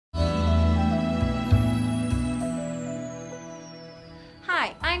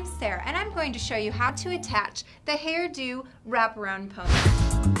Hi, I'm Sarah, and I'm going to show you how to attach the Hairdo wraparound pony.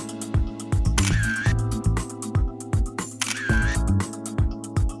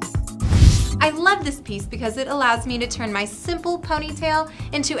 I love this piece because it allows me to turn my simple ponytail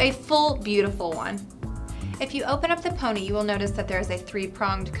into a full, beautiful one. If you open up the pony, you will notice that there is a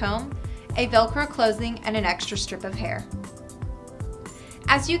 3-pronged comb, a Velcro closing, and an extra strip of hair.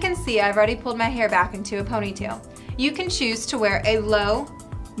 As you can see, I've already pulled my hair back into a ponytail. You can choose to wear a low,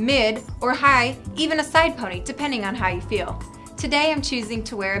 mid, or high, even a side pony, depending on how you feel. Today I'm choosing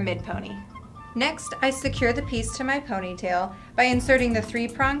to wear a mid pony. Next, I secure the piece to my ponytail by inserting the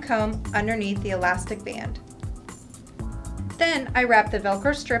 3-prong comb underneath the elastic band. Then I wrap the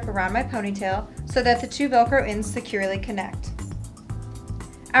Velcro strip around my ponytail so that the 2 Velcro ends securely connect.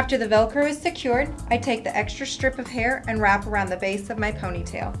 After the Velcro is secured, I take the extra strip of hair and wrap around the base of my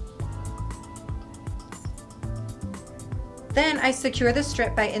ponytail. Then I secure the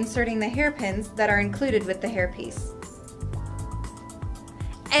strip by inserting the hairpins that are included with the hairpiece.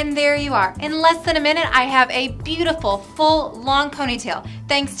 And there you are. In less than a minute, I have a beautiful, full, long ponytail,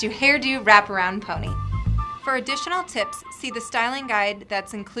 thanks to Hairdo Wraparound Pony. For additional tips, see the styling guide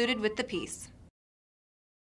that's included with the piece.